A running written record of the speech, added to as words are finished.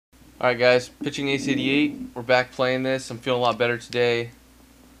Alright guys, pitching Ace 88. We're back playing this. I'm feeling a lot better today.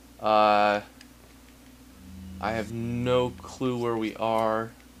 I have no clue where we are.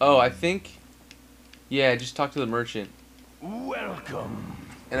 Oh, I think... Yeah, just talk to the merchant. Welcome.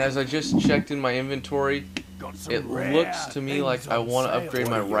 And as I just checked in my inventory, it looks to me like I want to upgrade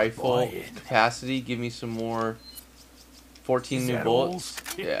my rifle capacity. Give me some more 14 new bullets.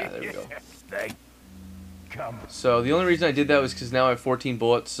 Yeah, there we go. So the only reason I did that was because now I have 14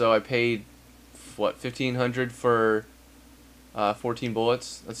 bullets, so I paid, what, 1,500 for 14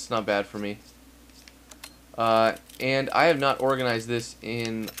 bullets. That's not bad for me. And I have not organized this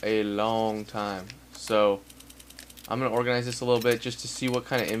in a long time, so I'm going to organize this a little bit just to see what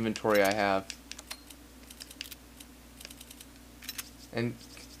kind of inventory I have. And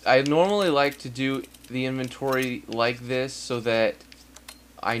I normally like to do the inventory like this so that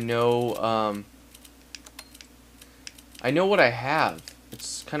I know what I have.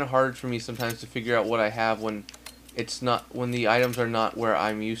 It's kind of hard for me sometimes to figure out what I have when the items are not where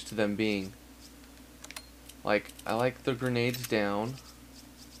I'm used to them being. Like, I like the grenades down.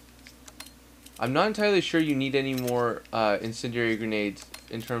 I'm not entirely sure you need any more incendiary grenades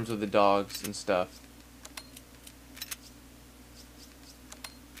in terms of the dogs and stuff.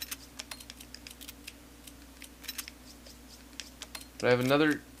 But I have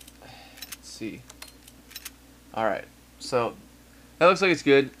another... Let's see. Alright, so that looks like it's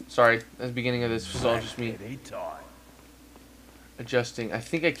good. Sorry, at the beginning of this was all just me adjusting. I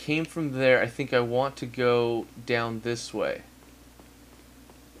think I came from there. I think I want to go down this way.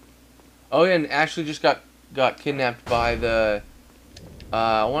 Oh yeah, and Ashley just got kidnapped by the...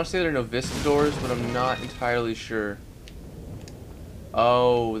 I want to say they're Novistadors, but I'm not entirely sure.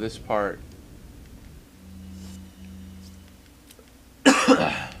 Oh, this part.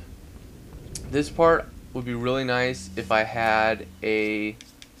 This part would be really nice if I had a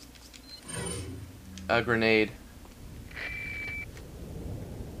grenade.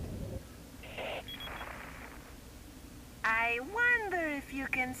 I wonder if you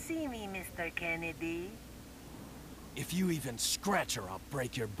can see me, Mr. Kennedy. If you even scratch her, I'll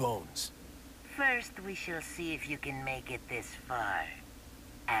break your bones. First, we shall see if you can make it this far.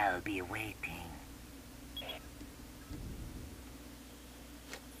 I'll be waiting.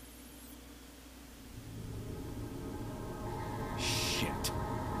 Shit.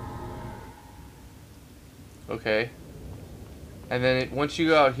 Okay. And then once you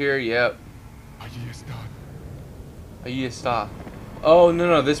go out here, yep. Ahí está. Oh,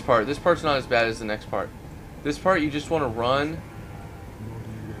 no, this part. This part's not as bad as the next part. This part, you just want to run.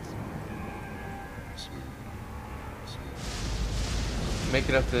 Make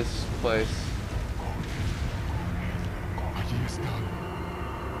it up this place.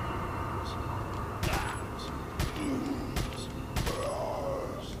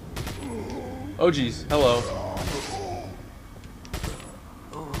 Oh, geez. Hello.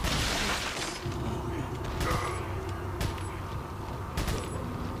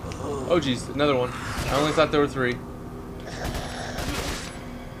 Oh, geez. Another one. I only thought there were 3.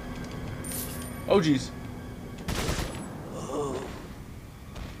 Oh, geez.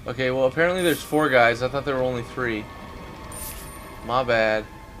 Okay, well, apparently there's 4 guys. I thought there were only 3. My bad.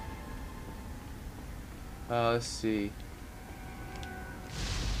 Let's see.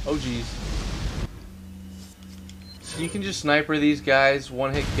 Oh, geez. So you can just sniper these guys.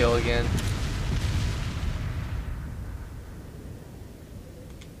 1-hit kill again.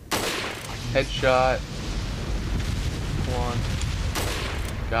 Headshot. Come on.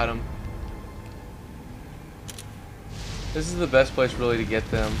 Got him. This is the best place really to get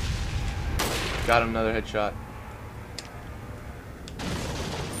them. Got him, another headshot.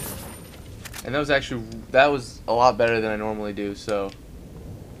 And that was a lot better than I normally do, so.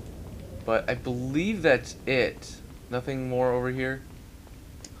 But I believe that's it. Nothing more over here.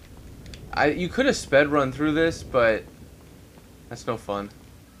 You could have sped run through this, but that's no fun.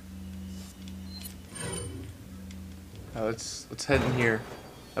 Let's head in here.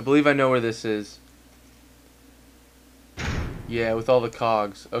 I believe I know where this is. Yeah, with all the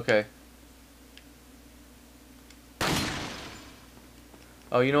cogs. Okay.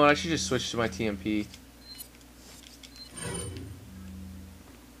 Oh, you know what? I should just switch to my TMP.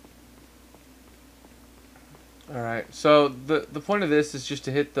 Alright, so the point of this is just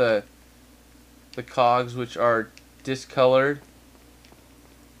to hit the cogs, which are discolored.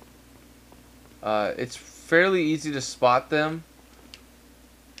 It's fairly easy to spot them.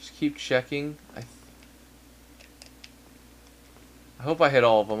 Just keep checking. I hope I hit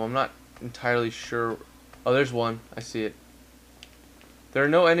all of them. I'm not entirely sure. Oh, there's one. I see it. There are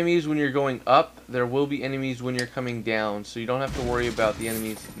no enemies when you're going up. There will be enemies when you're coming down. So you don't have to worry about the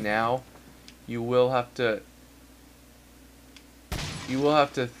enemies now. You will have to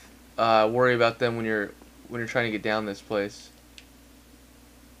worry about them when you're trying to get down this place.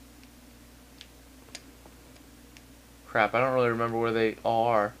 Crap, I don't really remember where they all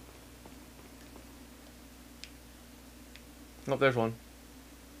are. Oh, there's one.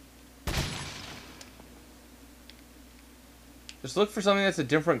 Just look for something that's a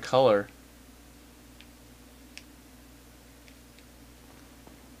different color.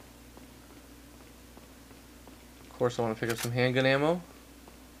 Of course, I want to pick up some handgun ammo.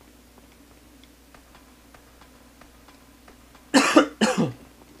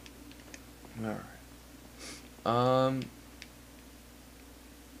 Alright. I'm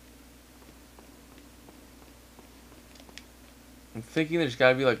thinking there's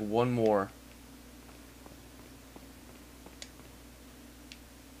gotta be like one more.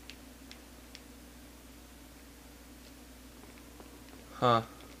 Huh.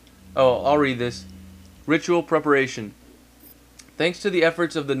 Oh, I'll read this. Ritual preparation. Thanks to the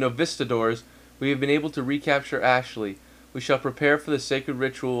efforts of the Novistadors, we have been able to recapture Ashley. We shall prepare for the sacred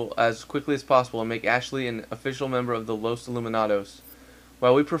ritual as quickly as possible and make Ashley an official member of the Los Illuminados.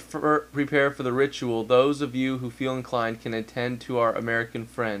 While we prepare for the ritual, those of you who feel inclined can attend to our American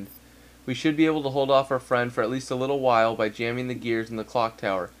friend. We should be able to hold off our friend for at least a little while by jamming the gears in the clock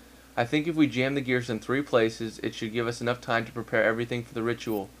tower. I think if we jam the gears in 3 places, it should give us enough time to prepare everything for the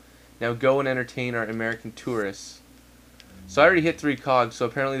ritual. Now go and entertain our American tourists. So I already hit 3 cogs, so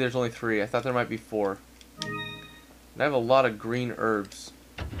apparently there's only 3. I thought there might be 4. And I have a lot of green herbs.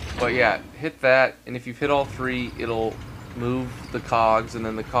 But yeah, hit that, and if you've hit all 3, it'll move the cogs, and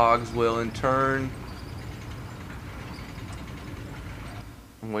then the cogs will in turn...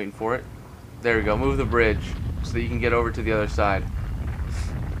 I'm waiting for it. There we go, move the bridge, so that you can get over to the other side.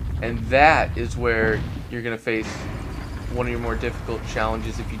 And that is where you're going to face one of your more difficult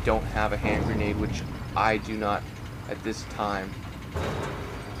challenges if you don't have a hand grenade, which I do not at this time.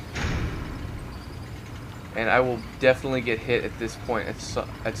 And I will definitely get hit at this point,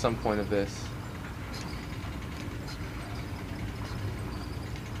 at some point of this.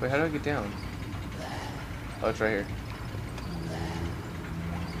 Wait, how do I get down? Oh, it's right here.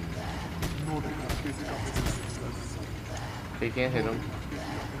 Okay, can't hit him.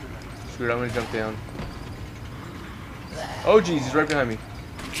 Screw it, I'm gonna jump down. Oh jeez, he's right behind me.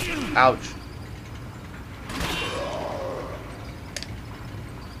 Ouch.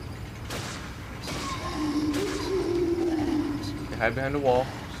 Okay, hide behind a wall.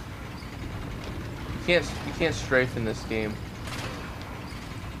 You can't strafe in this game.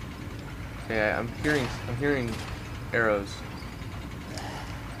 Okay, I'm hearing arrows.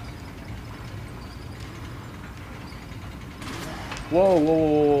 Whoa, whoa, whoa,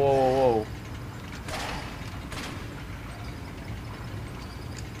 whoa, whoa, whoa.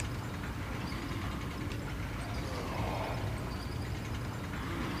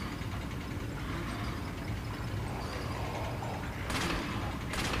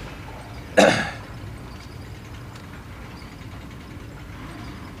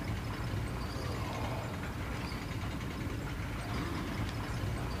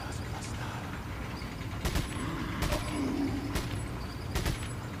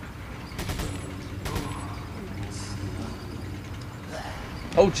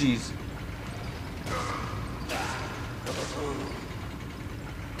 Oh jeez.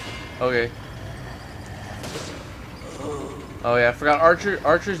 Okay. Oh yeah, I forgot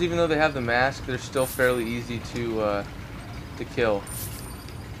archers, even though they have the mask, they're still fairly easy to kill.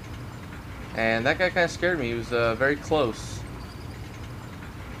 And that guy kind of scared me. He was very close.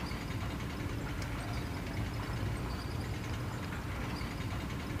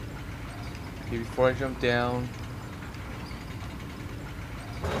 Okay, before I jump down.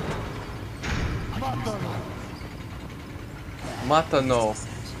 Matano.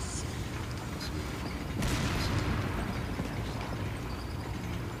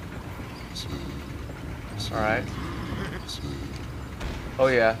 Alright. Oh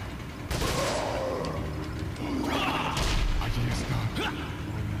yeah.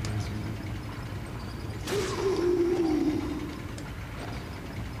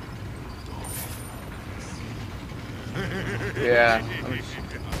 Yeah. I'm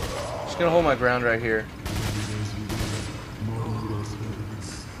just gonna hold my ground right here.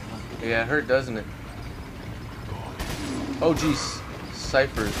 Yeah, it hurt, doesn't it? Oh jeez.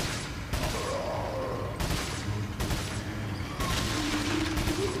 Ciphers.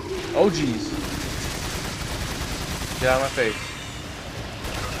 Oh jeez. Get out of my face.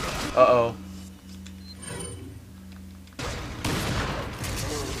 Uh-oh.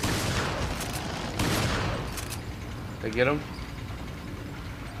 Did I get him?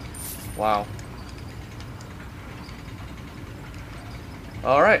 Wow.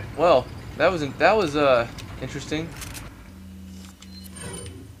 All right. Well, that was interesting.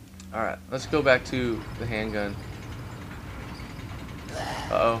 All right. Let's go back to the handgun.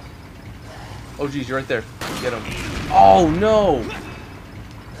 Uh-oh. Oh, geez, you're right there. Get him. Oh, no!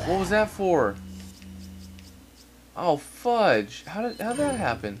 What was that for? Oh, fudge. How'd that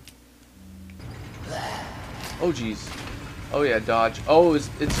happen? Oh, geez. Oh, yeah, dodge. Oh, it's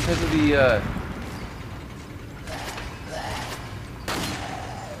because of the,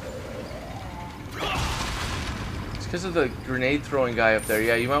 It's because of the grenade throwing guy up there.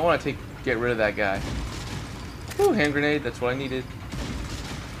 Yeah, you might want to get rid of that guy. Whew, hand grenade. That's what I needed.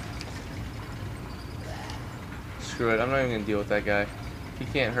 Screw it. I'm not even going to deal with that guy. He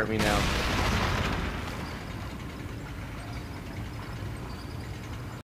can't hurt me now.